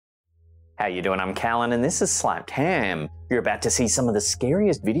How you doing? I'm Callan and this is Slapped Ham. You're about to see some of the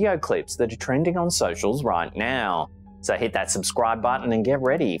scariest video clips that are trending on socials right now. So hit that subscribe button and get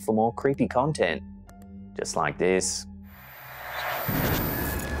ready for more creepy content. Just like this.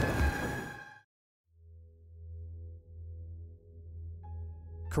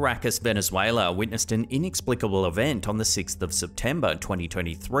 Caracas, Venezuela witnessed an inexplicable event on the 6th of September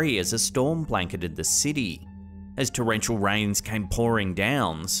 2023 as a storm blanketed the city. As torrential rains came pouring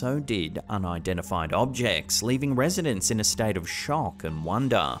down, so did unidentified objects, leaving residents in a state of shock and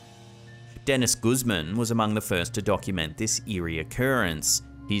wonder. Dennis Guzman was among the first to document this eerie occurrence.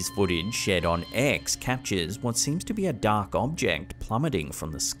 His footage, shared on X, captures what seems to be a dark object plummeting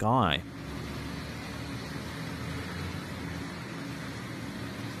from the sky.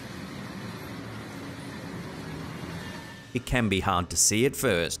 It can be hard to see at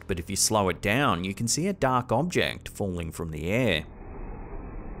first, but if you slow it down, you can see a dark object falling from the air.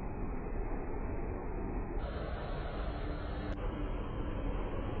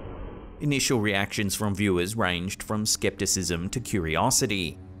 Initial reactions from viewers ranged from skepticism to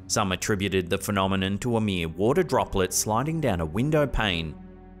curiosity. Some attributed the phenomenon to a mere water droplet sliding down a window pane.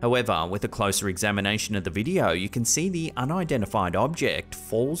 However, with a closer examination of the video, you can see the unidentified object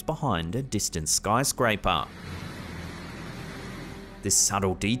falls behind a distant skyscraper. This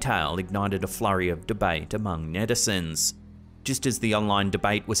subtle detail ignited a flurry of debate among netizens. Just as the online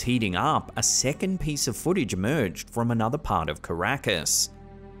debate was heating up, a second piece of footage emerged from another part of Caracas.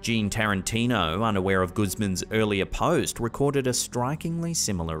 Gene Tarantino, unaware of Guzman's earlier post, recorded a strikingly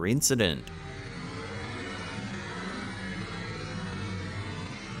similar incident.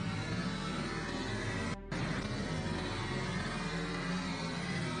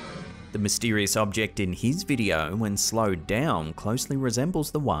 The mysterious object in his video, when slowed down, closely resembles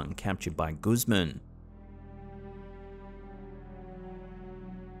the one captured by Guzman.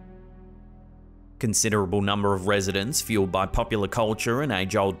 Considerable number of residents, fueled by popular culture and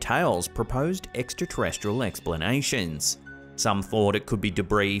age-old tales, proposed extraterrestrial explanations. Some thought it could be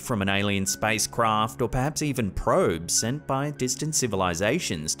debris from an alien spacecraft or perhaps even probes sent by distant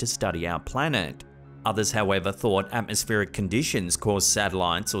civilizations to study our planet. Others, however, thought atmospheric conditions caused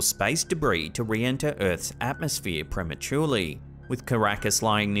satellites or space debris to re-enter Earth's atmosphere prematurely. With Caracas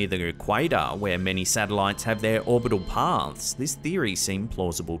lying near the equator, where many satellites have their orbital paths, this theory seemed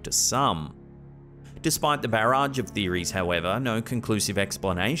plausible to some. Despite the barrage of theories, however, no conclusive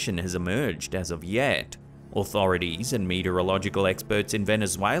explanation has emerged as of yet. Authorities and meteorological experts in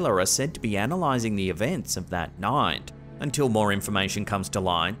Venezuela are said to be analysing the events of that night. Until more information comes to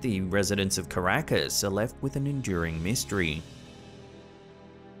light, the residents of Caracas are left with an enduring mystery.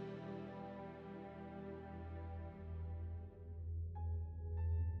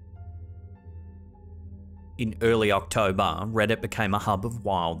 In early October, Reddit became a hub of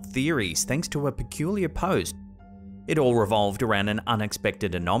wild theories thanks to a peculiar post. It all revolved around an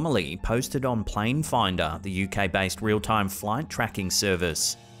unexpected anomaly posted on Planefinder, the UK-based real-time flight tracking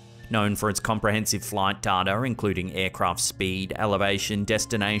service. Known for its comprehensive flight data, including aircraft speed, elevation,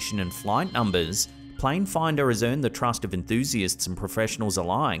 destination, and flight numbers, Planefinder has earned the trust of enthusiasts and professionals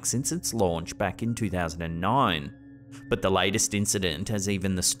alike since its launch back in 2009. But the latest incident has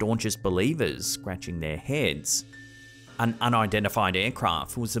even the staunchest believers scratching their heads. An unidentified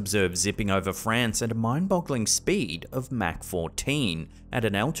aircraft was observed zipping over France at a mind-boggling speed of Mach 14 at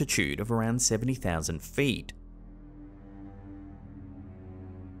an altitude of around 70,000 feet.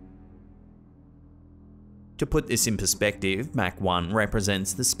 To put this in perspective, Mach 1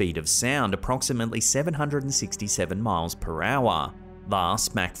 represents the speed of sound, approximately 767 miles per hour.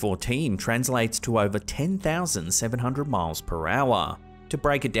 Thus, Mach 14 translates to over 10,700 miles per hour. To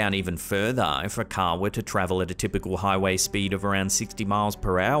break it down even further, if a car were to travel at a typical highway speed of around 60 miles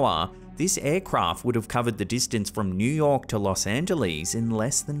per hour, this aircraft would have covered the distance from New York to Los Angeles in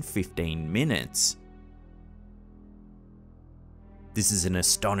less than 15 minutes. This is an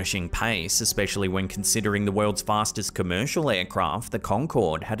astonishing pace, especially when considering the world's fastest commercial aircraft, the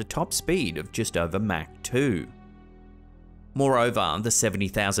Concorde, had a top speed of just over Mach 2. Moreover, the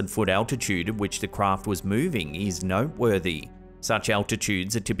 70,000-foot altitude at which the craft was moving is noteworthy. Such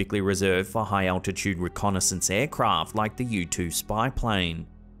altitudes are typically reserved for high-altitude reconnaissance aircraft like the U-2 spy plane.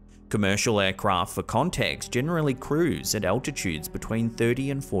 Commercial aircraft, for context, generally cruise at altitudes between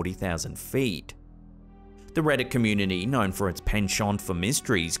 30 and 40,000 feet. The Reddit community, known for its penchant for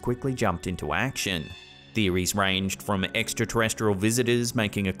mysteries, quickly jumped into action. Theories ranged from extraterrestrial visitors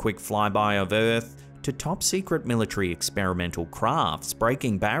making a quick flyby of Earth, to top-secret military experimental crafts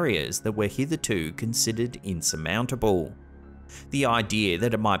breaking barriers that were hitherto considered insurmountable. The idea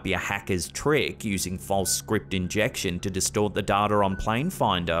that it might be a hacker's trick using false script injection to distort the data on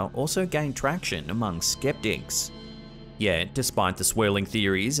Planefinder also gained traction among skeptics. Yet, despite the swirling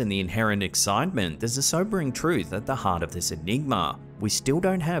theories and the inherent excitement, there's a sobering truth at the heart of this enigma. We still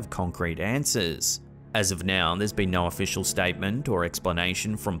don't have concrete answers. As of now, there's been no official statement or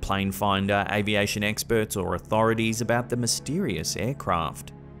explanation from Planefinder, aviation experts, or authorities about the mysterious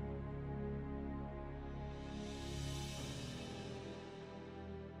aircraft.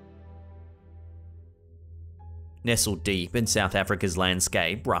 Nestled deep in South Africa's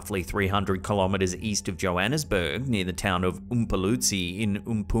landscape, roughly 300 kilometers east of Johannesburg, near the town of Umpholozi in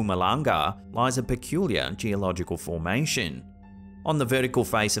Mpumalanga, lies a peculiar geological formation. On the vertical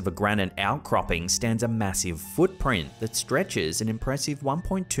face of a granite outcropping stands a massive footprint that stretches an impressive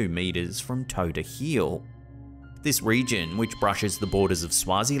 1.2 meters from toe to heel. This region, which brushes the borders of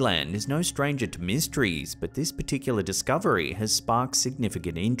Swaziland, is no stranger to mysteries, but this particular discovery has sparked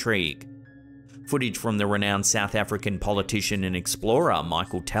significant intrigue. Footage from the renowned South African politician and explorer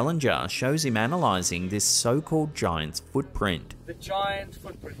Michael Tellinger shows him analysing this so-called giant's footprint. The giant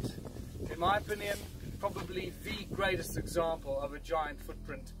footprint, in my opinion, probably the greatest example of a giant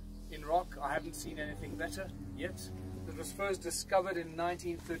footprint in rock. I haven't seen anything better yet. It was first discovered in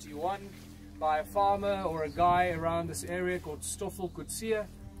 1931 by a farmer or a guy around this area called Stoffel Coetzee,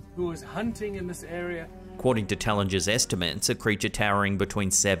 who was hunting in this area. According to Tellinger's estimates, a creature towering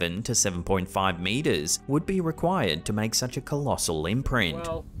between 7 to 7.5 meters would be required to make such a colossal imprint.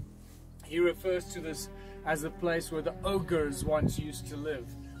 Well, he refers to this as the place where the ogres once used to live.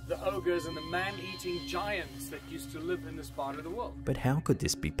 The ogres and the man-eating giants that used to live in this part of the world. But how could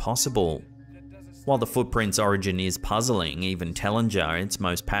this be possible? While the footprint's origin is puzzling, even Tellinger, its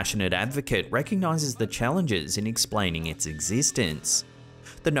most passionate advocate, recognises the challenges in explaining its existence.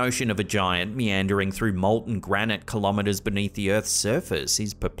 The notion of a giant meandering through molten granite kilometers beneath the Earth's surface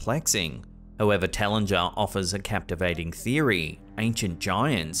is perplexing. However, Tellinger offers a captivating theory. Ancient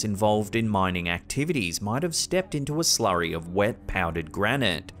giants involved in mining activities might have stepped into a slurry of wet, powdered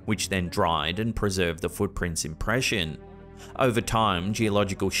granite, which then dried and preserved the footprint's impression. Over time,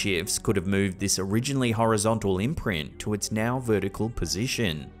 geological shifts could have moved this originally horizontal imprint to its now vertical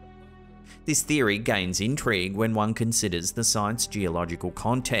position. This theory gains intrigue when one considers the site's geological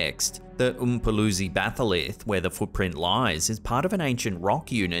context. The Umpholozi batholith, where the footprint lies, is part of an ancient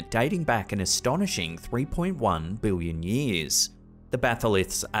rock unit dating back an astonishing 3.1 billion years. The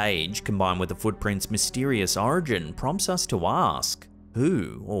batholith's age, combined with the footprint's mysterious origin, prompts us to ask,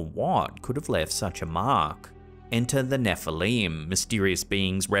 who or what could have left such a mark? Enter the Nephilim, mysterious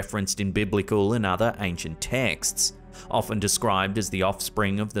beings referenced in biblical and other ancient texts. Often described as the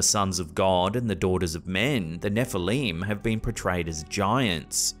offspring of the sons of God and the daughters of men, the Nephilim have been portrayed as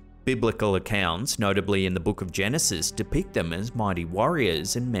giants. Biblical accounts, notably in the book of Genesis, depict them as mighty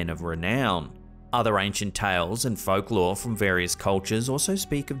warriors and men of renown. Other ancient tales and folklore from various cultures also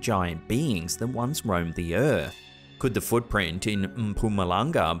speak of giant beings that once roamed the earth. Could the footprint in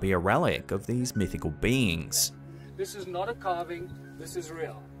Mpumalanga be a relic of these mythical beings? This is not a carving, this is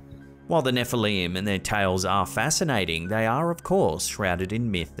real. While the Nephilim and their tales are fascinating, they are of course shrouded in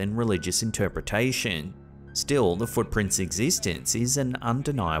myth and religious interpretation. Still, the footprint's existence is an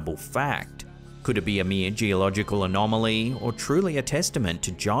undeniable fact. Could it be a mere geological anomaly, or truly a testament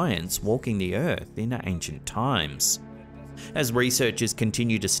to giants walking the earth in ancient times? As researchers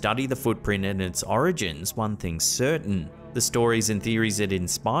continue to study the footprint and its origins, one thing's certain: the stories and theories it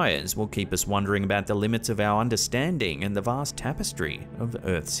inspires will keep us wondering about the limits of our understanding and the vast tapestry of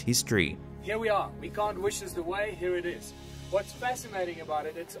Earth's history. Here we are. We can't wish this away. Here it is. What's fascinating about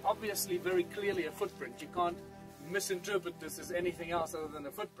it, it's obviously very clearly a footprint. You can't misinterpret this as anything else other than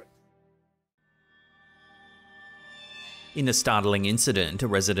a footprint. In a startling incident, a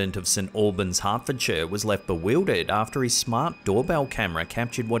resident of St Albans, Hertfordshire, was left bewildered after his smart doorbell camera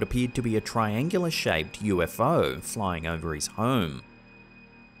captured what appeared to be a triangular-shaped UFO flying over his home.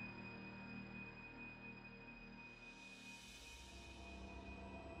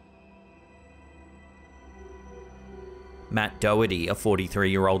 Matt Doherty, a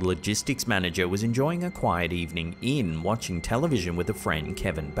 43-year-old logistics manager, was enjoying a quiet evening in, watching television with a friend,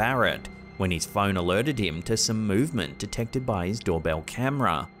 Kevin Barrett, when his phone alerted him to some movement detected by his doorbell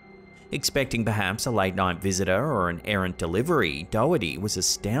camera. Expecting perhaps a late-night visitor or an errant delivery, Doherty was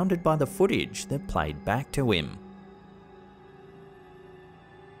astounded by the footage that played back to him.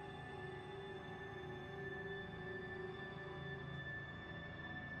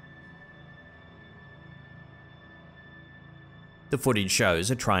 The footage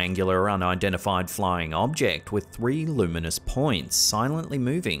shows a triangular, unidentified flying object with 3 luminous points silently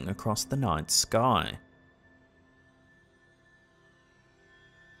moving across the night sky.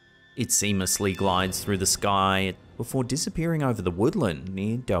 It seamlessly glides through the sky before disappearing over the woodland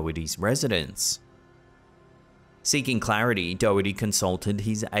near Doherty's residence. Seeking clarity, Doherty consulted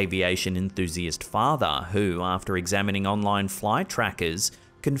his aviation enthusiast father, who, after examining online flight trackers,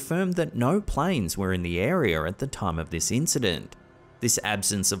 confirmed that no planes were in the area at the time of this incident. This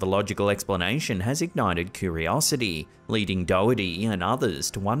absence of a logical explanation has ignited curiosity, leading Doherty and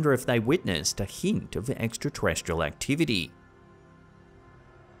others to wonder if they witnessed a hint of extraterrestrial activity.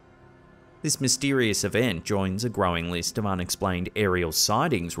 This mysterious event joins a growing list of unexplained aerial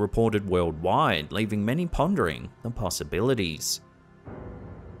sightings reported worldwide, leaving many pondering the possibilities.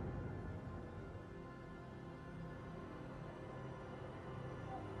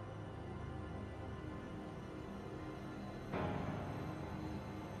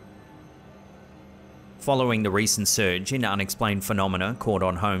 Following the recent surge in unexplained phenomena caught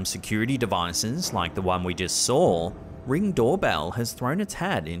on home security devices like the one we just saw, Ring Doorbell has thrown its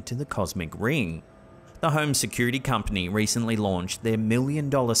hat into the cosmic ring. The home security company recently launched their $1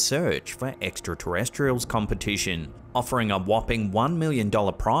 million search for extraterrestrials competition, offering a whopping $1 million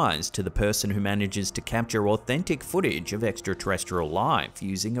prize to the person who manages to capture authentic footage of extraterrestrial life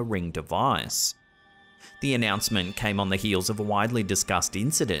using a Ring device. The announcement came on the heels of a widely discussed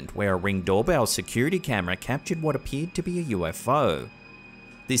incident where a Ring Doorbell security camera captured what appeared to be a UFO.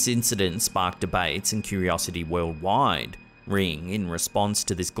 This incident sparked debates and curiosity worldwide. Ring, in response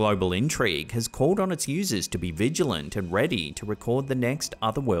to this global intrigue, has called on its users to be vigilant and ready to record the next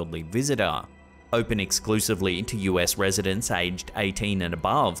otherworldly visitor. Open exclusively to US residents aged 18 and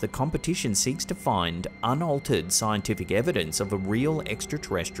above, the competition seeks to find unaltered scientific evidence of a real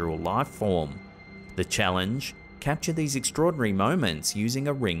extraterrestrial life form. The challenge? Capture these extraordinary moments using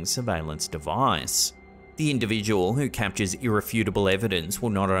a Ring surveillance device. The individual who captures irrefutable evidence will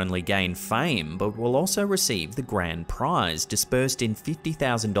not only gain fame, but will also receive the grand prize dispersed in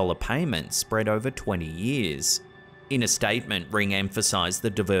 $50,000 payments spread over 20 years. In a statement, Ring emphasized the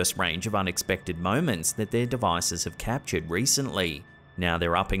diverse range of unexpected moments that their devices have captured recently. Now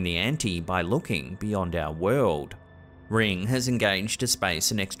they're upping the ante by looking beyond our world. Ring has engaged a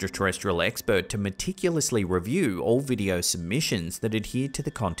space and extraterrestrial expert to meticulously review all video submissions that adhere to the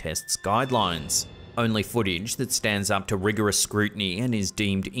contest's guidelines. Only footage that stands up to rigorous scrutiny and is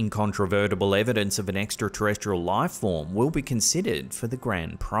deemed incontrovertible evidence of an extraterrestrial life form will be considered for the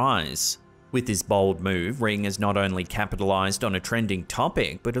grand prize. With this bold move, Ring has not only capitalized on a trending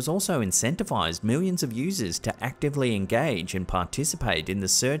topic, but has also incentivized millions of users to actively engage and participate in the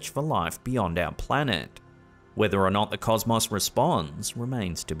search for life beyond our planet. Whether or not the cosmos responds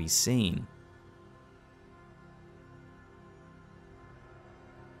remains to be seen.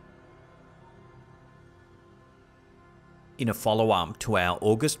 In a follow-up to our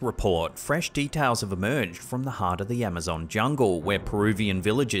August report, fresh details have emerged from the heart of the Amazon jungle, where Peruvian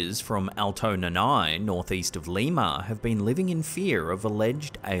villagers from Alto Nanay, northeast of Lima, have been living in fear of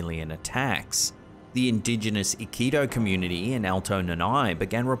alleged alien attacks. The indigenous Iquito community in Alto Nanay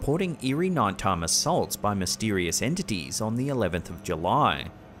began reporting eerie nighttime assaults by mysterious entities on the 11th of July.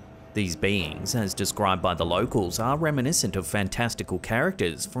 These beings, as described by the locals, are reminiscent of fantastical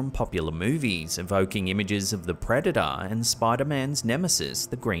characters from popular movies, evoking images of the Predator and Spider-Man's nemesis,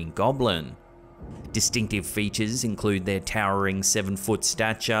 the Green Goblin. Distinctive features include their towering 7-foot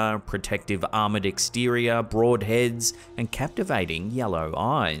stature, protective armored exterior, broad heads, and captivating yellow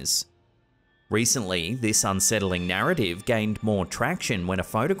eyes. Recently, this unsettling narrative gained more traction when a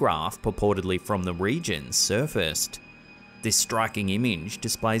photograph purportedly from the region surfaced. This striking image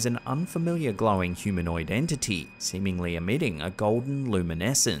displays an unfamiliar glowing humanoid entity, seemingly emitting a golden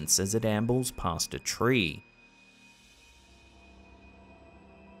luminescence as it ambles past a tree.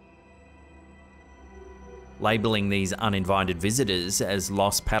 Labeling these uninvited visitors as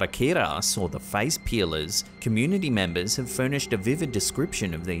Los Paraquiras, or the face peelers, community members have furnished a vivid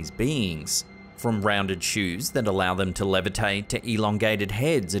description of these beings. From rounded shoes that allow them to levitate to elongated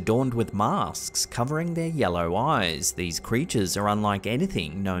heads adorned with masks covering their yellow eyes, these creatures are unlike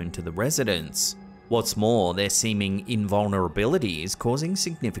anything known to the residents. What's more, their seeming invulnerability is causing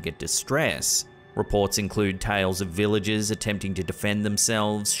significant distress. Reports include tales of villagers attempting to defend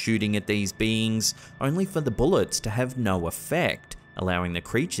themselves, shooting at these beings, only for the bullets to have no effect, allowing the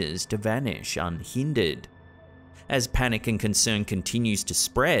creatures to vanish unhindered. As panic and concern continues to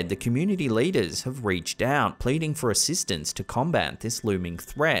spread, the community leaders have reached out, pleading for assistance to combat this looming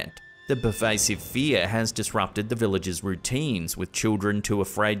threat. The pervasive fear has disrupted the villagers' routines, with children too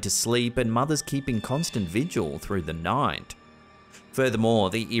afraid to sleep and mothers keeping constant vigil through the night. Furthermore,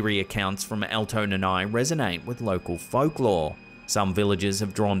 the eerie accounts from Alto Nanay resonate with local folklore. Some villagers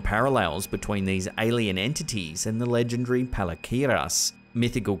have drawn parallels between these alien entities and the legendary Paraquiras.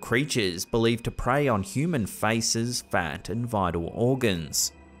 mythical creatures believed to prey on human faces, fat, and vital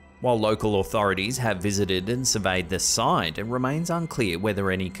organs. While local authorities have visited and surveyed the site, it remains unclear whether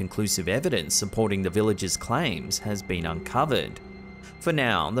any conclusive evidence supporting the village's claims has been uncovered. For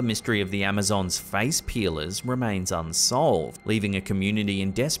now, the mystery of the Amazon's face peelers remains unsolved, leaving a community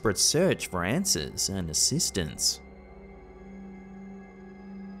in desperate search for answers and assistance.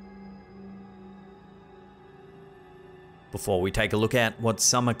 Before we take a look at what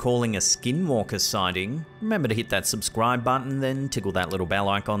some are calling a skinwalker sighting, remember to hit that subscribe button, then tickle that little bell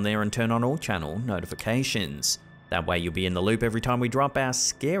icon there and turn on all channel notifications. That way you'll be in the loop every time we drop our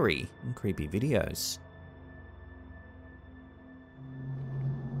scary and creepy videos.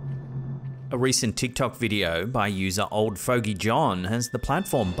 A recent TikTok video by user Old Fogey John has the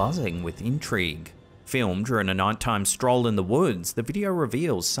platform buzzing with intrigue. Filmed during a nighttime stroll in the woods, the video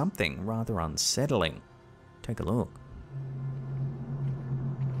reveals something rather unsettling. Take a look.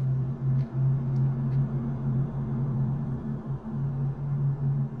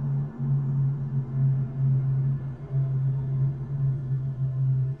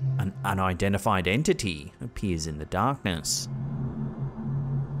 An unidentified entity appears in the darkness.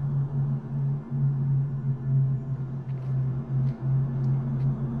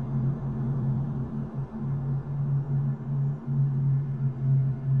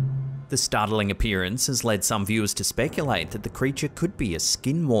 The startling appearance has led some viewers to speculate that the creature could be a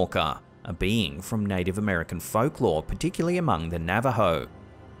skinwalker, a being from Native American folklore, particularly among the Navajo.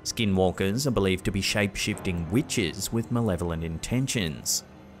 Skinwalkers are believed to be shape-shifting witches with malevolent intentions.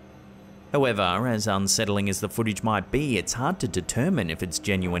 However, as unsettling as the footage might be, it's hard to determine if it's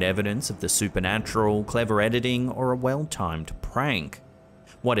genuine evidence of the supernatural, clever editing, or a well-timed prank.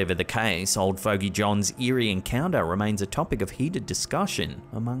 Whatever the case, Old Fogey John's eerie encounter remains a topic of heated discussion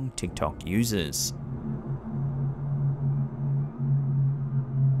among TikTok users.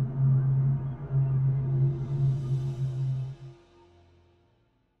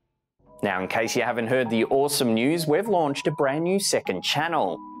 Now, in case you haven't heard the awesome news, we've launched a brand new second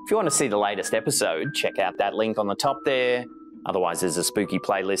channel. If you want to see the latest episode, check out that link on the top there. Otherwise, there's a spooky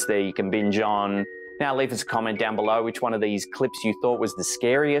playlist there you can binge on. Now, leave us a comment down below which one of these clips you thought was the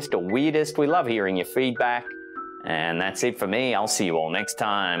scariest or weirdest. We love hearing your feedback. And that's it for me. I'll see you all next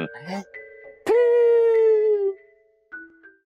time.